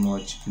has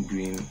much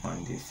green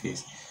on the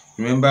face.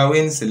 Remember,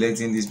 when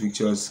selecting these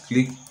pictures,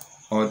 click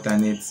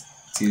alternate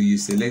till you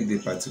select the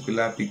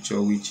particular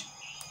picture which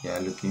you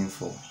are looking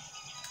for.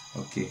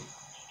 Okay,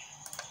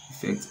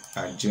 effect,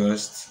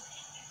 adjust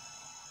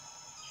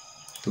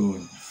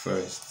tone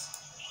first.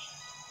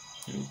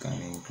 You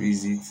can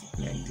increase it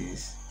like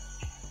this.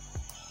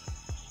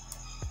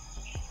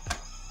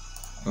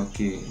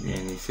 Okay,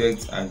 then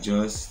effect,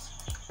 adjust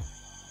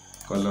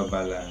color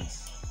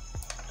balance.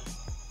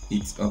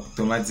 It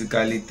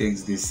automatically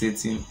takes the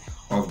setting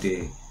of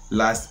the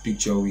last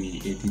picture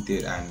we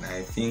edited, and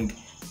I think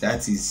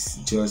that is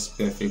just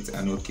perfect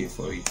and okay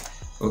for it.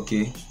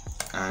 Okay,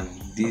 and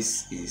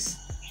this is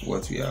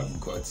what we have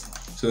got.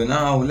 So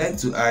now I would like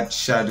to add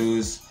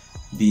shadows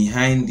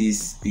behind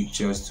these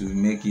pictures to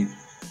make it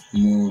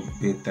more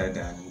better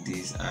than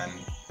this. And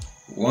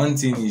one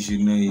thing you should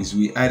know is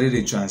we added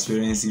a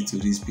transparency to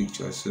this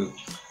picture, so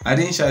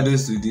adding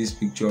shadows to this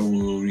picture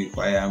will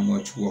require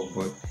much work,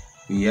 but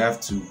we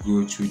have to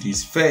go through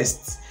this.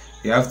 First,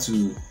 we have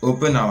to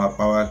open our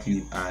power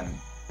clip and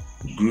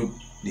group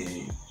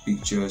the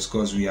pictures,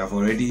 because we have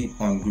already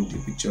ungrouped the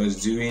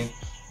pictures during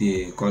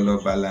the color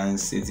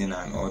balance setting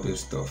and all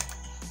those stuff.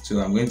 So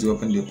I'm going to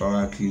open the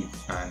power clip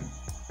and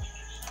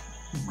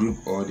group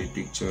all the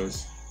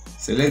pictures,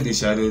 select the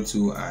shadow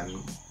tool and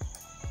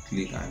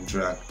click and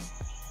drag,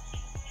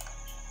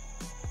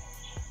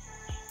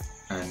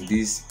 and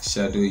this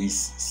shadow is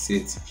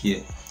set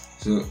here.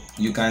 So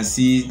you can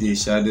see the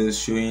shadows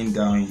showing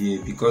down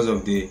here because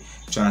of the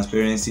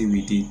transparency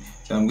we did.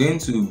 So I'm going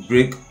to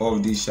break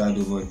off this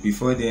shadow, but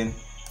before then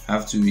I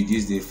have to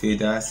reduce the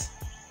faders,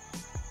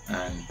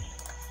 and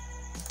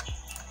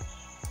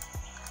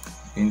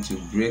I'm going to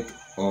break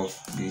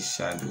off these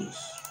shadows.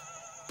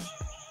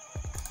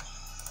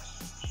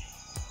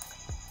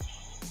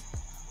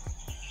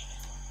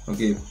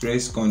 Okay,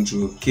 press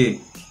Ctrl K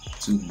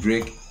to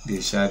break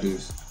the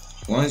shadows.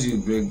 Once you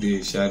break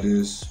the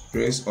shadows,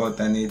 press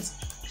alternate,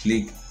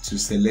 click to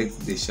select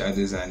the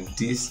shadows, and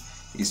this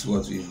is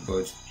what we've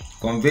got.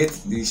 Convert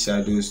these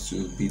shadows to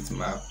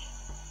bitmap.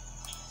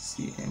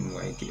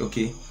 CMYK.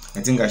 Okay,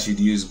 I think I should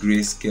use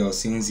grayscale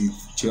since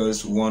it's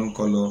just one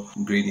color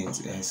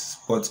gradient and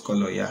spot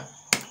color. Yeah,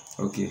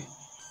 okay,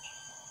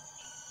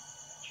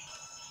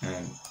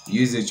 and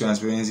use the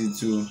transparency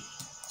tool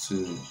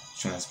to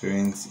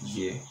transparent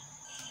here,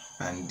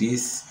 and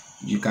this,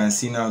 you can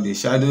see now the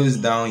shadows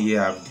down here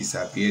have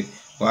disappeared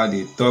while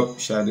the top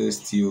shadows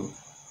still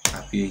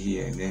appear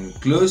here. Then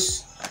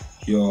close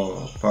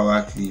your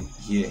power clip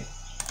here,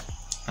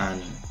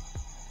 and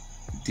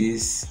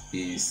this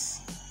is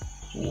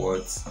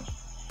what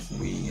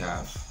we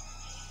have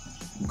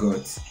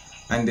got.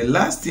 And the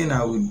last thing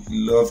I would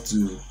love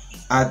to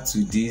add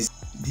to this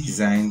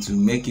design to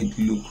make it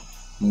look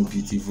more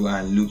beautiful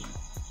and look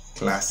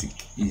classic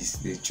is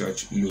the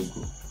church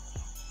logo.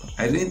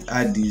 I didn't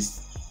add this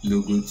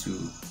logo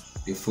to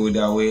the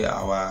folder where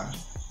our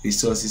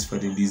resources for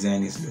the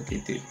design is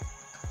located.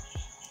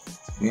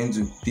 I'm going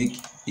to pick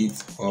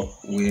it up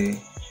where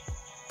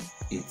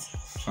it's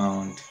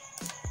found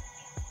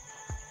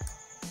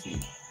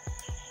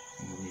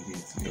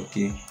immediately.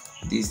 Okay,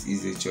 this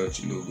is the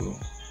church logo.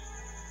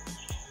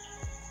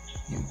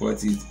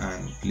 Import it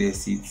and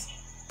place it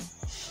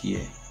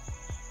here.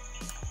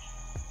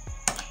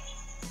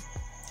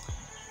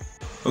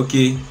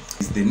 Okay,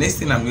 the next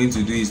thing I'm going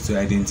to do is to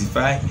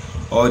identify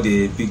all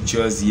the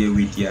pictures here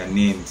with their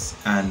names,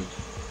 and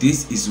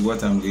this is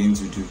what I'm going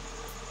to do.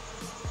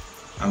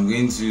 I'm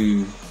going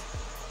to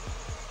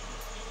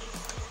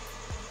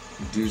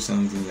do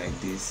something like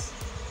this.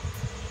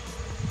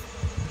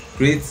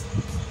 Create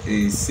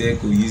a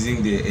circle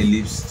using the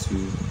ellipse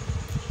tool,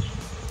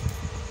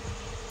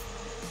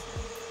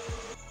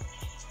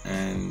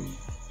 and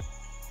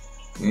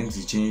I'm going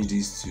to change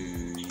this to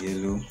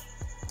yellow.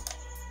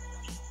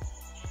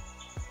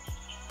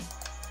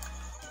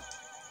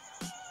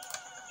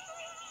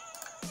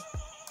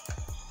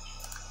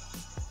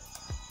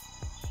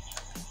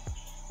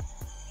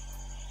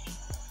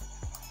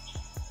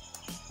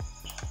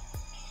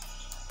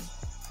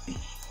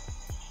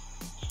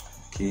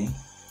 Okay,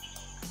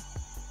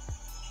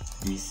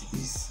 this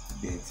is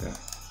better.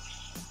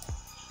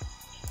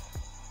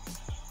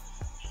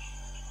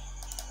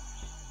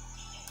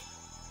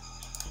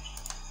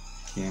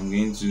 Okay, I'm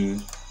going to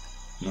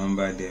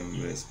number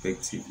them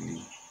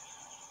respectively.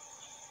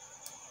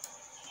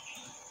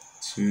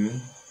 2,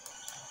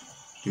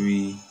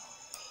 3,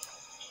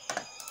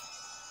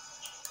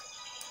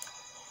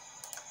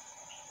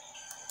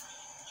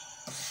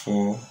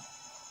 4,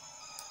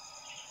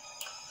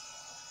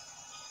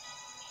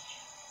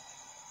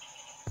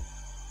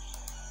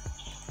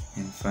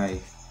 and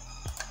 5,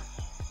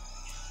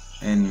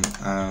 and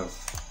I've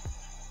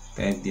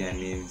typed their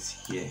names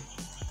here.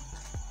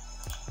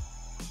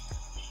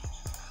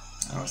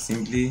 I'll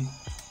simply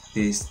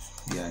paste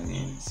their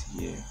names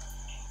here.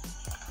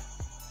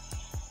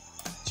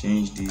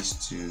 Change this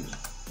to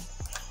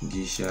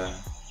Gisha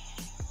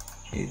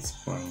 8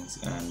 points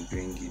and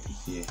bring it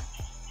here.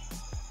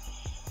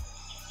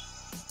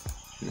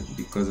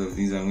 Because of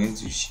this, I'm going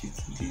to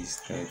shift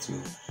this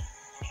title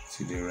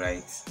to the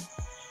right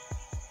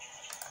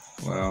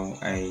while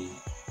I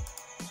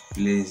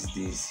place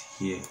this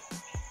here.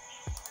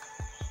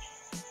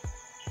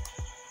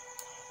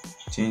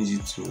 Change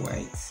it to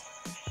white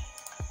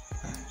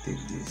and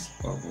take this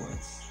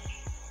upwards.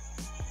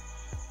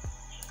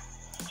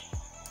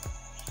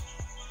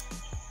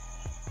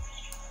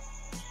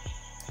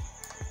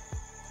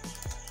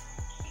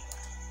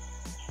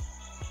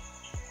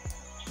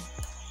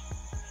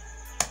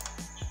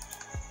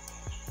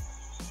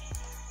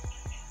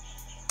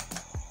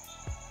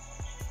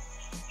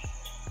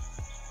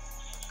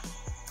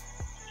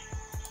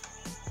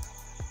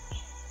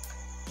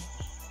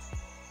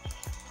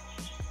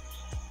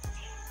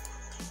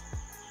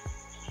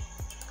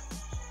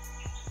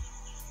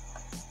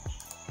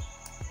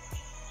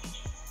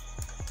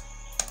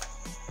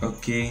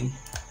 Okay,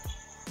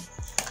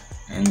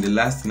 and the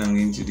last thing I'm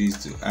going to do is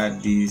to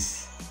add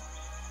these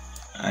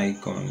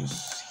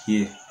icons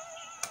here.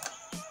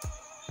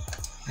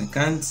 I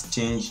can't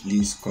change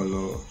this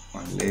color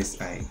unless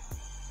I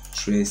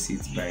trace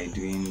it by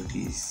doing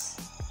this.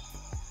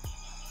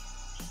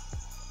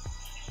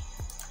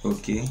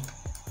 Okay,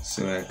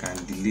 so I can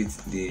delete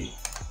the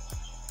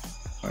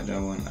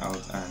other one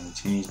out and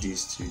change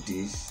this to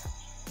this.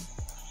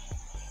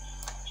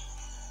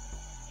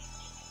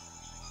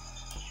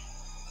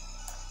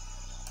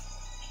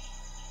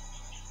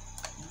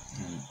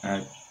 And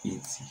add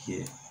it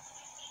here.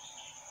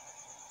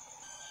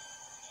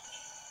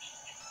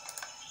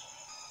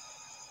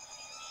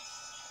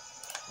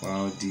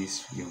 While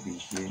this will be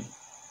here.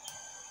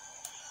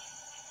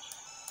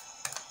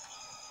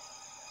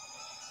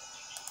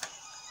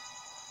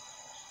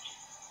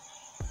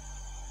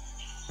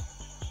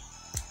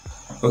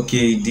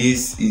 Okay,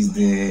 this is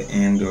the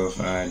end of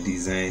our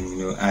design.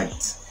 At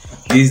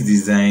this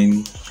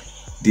design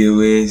there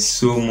were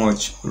so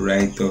much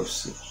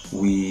write-ups.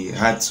 We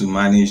had to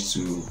manage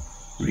to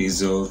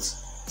result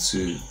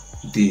to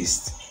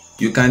this.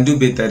 You can do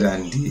better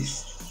than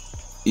this.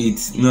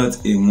 It's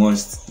not a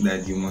must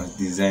that you must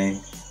design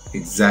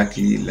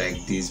exactly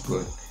like this,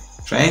 but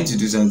trying to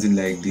do something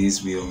like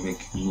this will make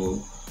you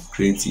more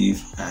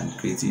creative and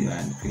creative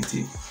and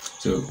creative.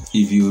 So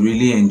if you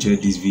really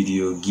enjoyed this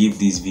video, give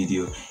this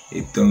video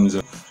a thumbs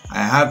up.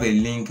 I have a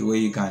link where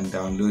you can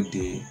download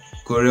the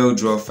Corel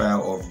Draw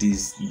file of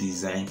this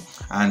design,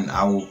 and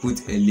I will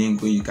put a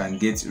link where you can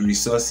get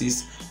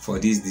resources for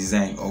this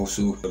design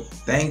also.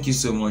 Thank you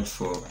so much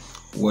for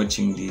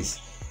watching this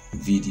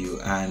video,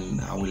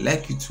 and I would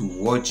like you to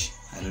watch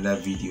another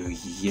video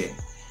here.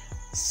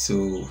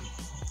 So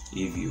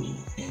if you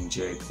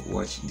enjoyed,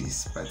 watch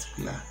this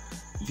particular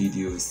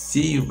video.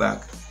 See you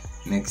back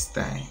next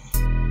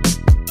time.